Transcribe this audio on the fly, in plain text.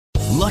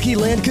Lucky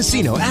Land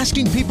Casino,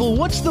 asking people,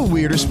 what's the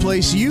weirdest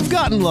place you've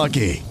gotten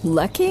lucky?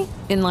 Lucky?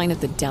 In line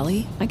at the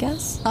deli, I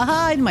guess?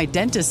 Aha, in my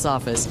dentist's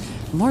office.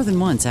 More than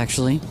once,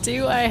 actually.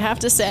 Do I have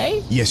to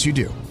say? Yes, you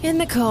do. In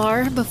the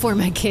car before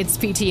my kids'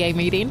 PTA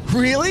meeting.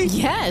 Really?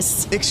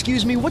 Yes.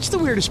 Excuse me, what's the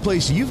weirdest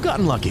place you've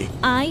gotten lucky?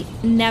 I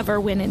never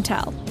win and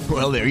tell.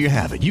 Well, there you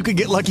have it. You can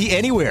get lucky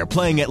anywhere,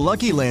 playing at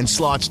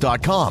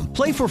LuckyLandSlots.com.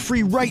 Play for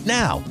free right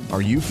now.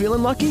 Are you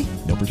feeling lucky?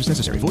 No purchase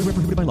necessary. Void where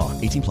prohibited by law.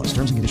 18 plus.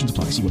 Terms and conditions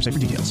apply. See website for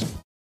details.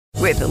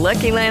 With the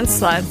Lucky Land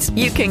Slots,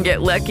 you can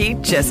get lucky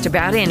just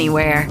about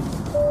anywhere.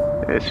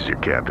 This is your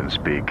captain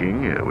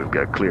speaking. We've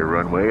got clear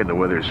runway and the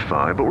weather's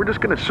fine, but we're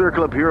just going to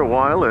circle up here a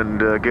while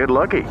and get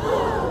lucky.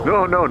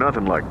 No,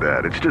 nothing like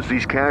that. It's just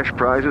these cash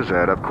prizes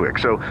add up quick.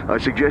 So I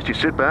suggest you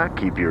sit back,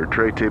 keep your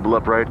tray table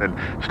upright, and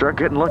start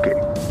getting lucky.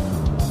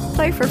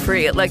 Play for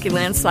free at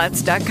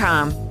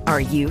LuckyLandSlots.com.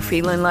 Are you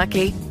feeling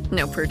lucky?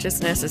 No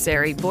purchase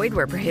necessary. Void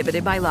where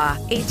prohibited by law.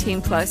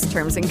 18 plus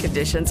terms and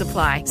conditions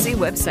apply. See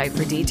website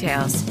for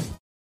details.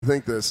 I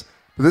think this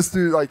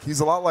dude, like,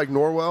 he's a lot like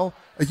Norwell.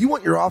 Like, you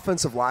want your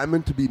offensive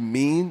lineman to be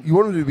mean. You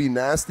want him to be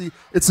nasty.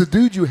 It's a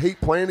dude you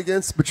hate playing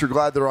against, but you're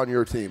glad they're on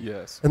your team.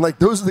 Yes. And, like,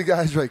 those are the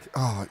guys you're like,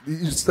 oh, you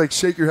just, like,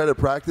 shake your head at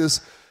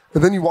practice.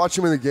 And then you watch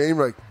him in the game,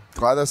 like,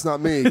 glad that's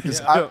not me. Because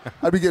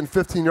I'd be getting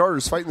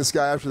 15-yarders fighting this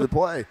guy after the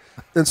play.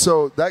 And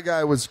so that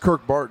guy was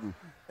Kirk Barton.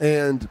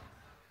 And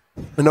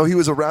I know he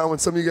was around when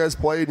some of you guys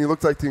played, and he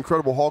looked like the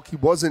Incredible Hulk. He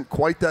wasn't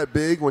quite that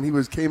big when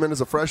he came in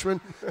as a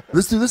freshman.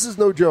 This is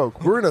no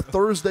joke. We're in a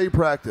Thursday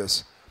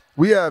practice.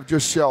 We have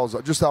just shells,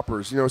 just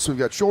uppers, so we've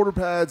got shoulder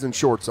pads and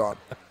shorts on.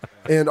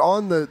 And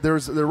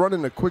they're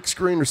running a quick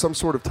screen or some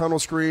sort of tunnel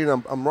screen.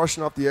 I'm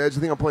rushing off the edge. I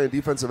think I'm playing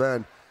defensive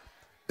end.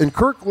 And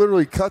Kirk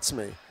literally cuts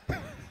me.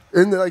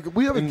 And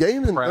we have a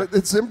game, and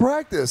it's in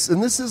practice.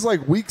 And this is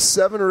like week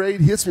 7 or 8.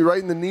 He hits me right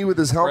in the knee with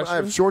his helmet.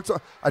 Freshman? I have shorts on.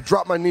 I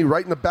drop my knee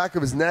right in the back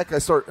of his neck.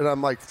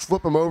 I'm like,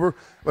 flip him over. I'm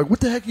like, what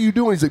the heck are you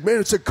doing? He's like,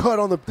 man, it's a cut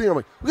on the thing. I'm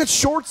like, we got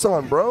shorts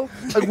on, bro.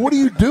 Like, what are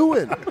you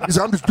doing? He's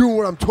like, I'm just doing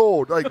what I'm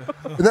told. Like,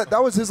 and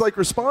that was his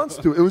response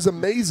to it. It was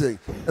amazing.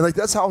 And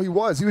that's how he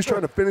was. He was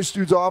trying to finish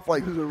dudes off,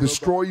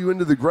 destroy you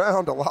into the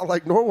ground, a lot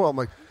like Norwell. I'm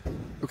like,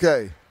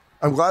 okay,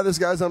 I'm glad this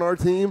guy's on our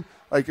team.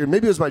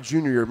 Maybe it was my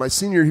junior year. My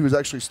senior year, he was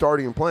actually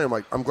starting and playing. I'm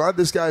like, I'm glad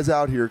this guy's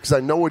out here because I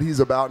know what he's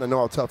about and I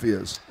know how tough he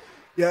is.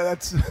 Yeah,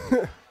 that's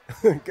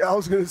I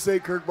was going to say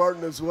Kirk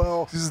Barton as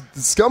well. He's a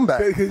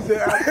scumbag. He's an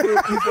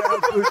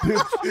absolute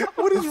dude.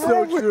 What is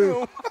wrong with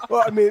him?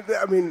 Well, I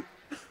mean,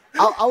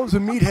 I was a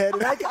meathead,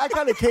 and I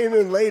kind of came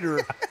in later.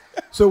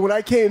 So when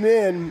I came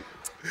in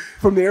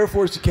from the Air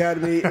Force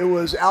Academy, it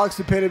was Alex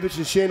Stepanovich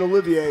and Shane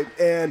Olivier.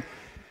 And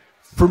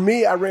for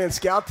me, I ran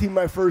scout team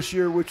my first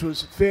year, which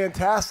was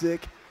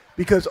fantastic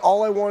because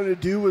all I wanted to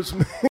do was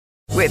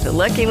With the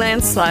Lucky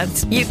Land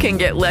Slots, you can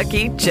get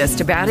lucky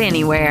just about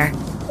anywhere.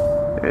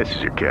 This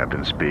is your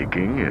captain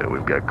speaking.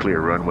 We've got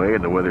clear runway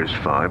and the weather's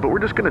fine, but we're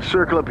just going to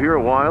circle up here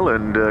a while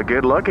and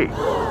get lucky.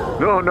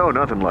 No,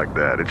 nothing like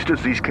that. It's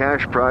just these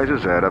cash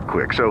prizes add up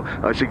quick. So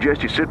I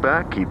suggest you sit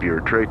back, keep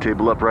your tray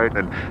table upright,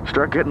 and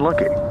start getting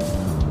lucky.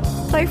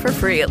 Play for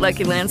free at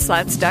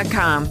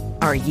LuckyLandSlots.com.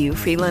 Are you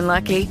feeling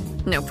lucky?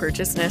 No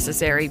purchase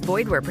necessary.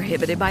 Void where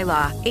prohibited by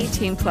law.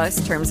 18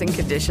 plus terms and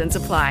conditions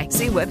apply.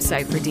 See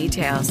website for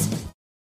details.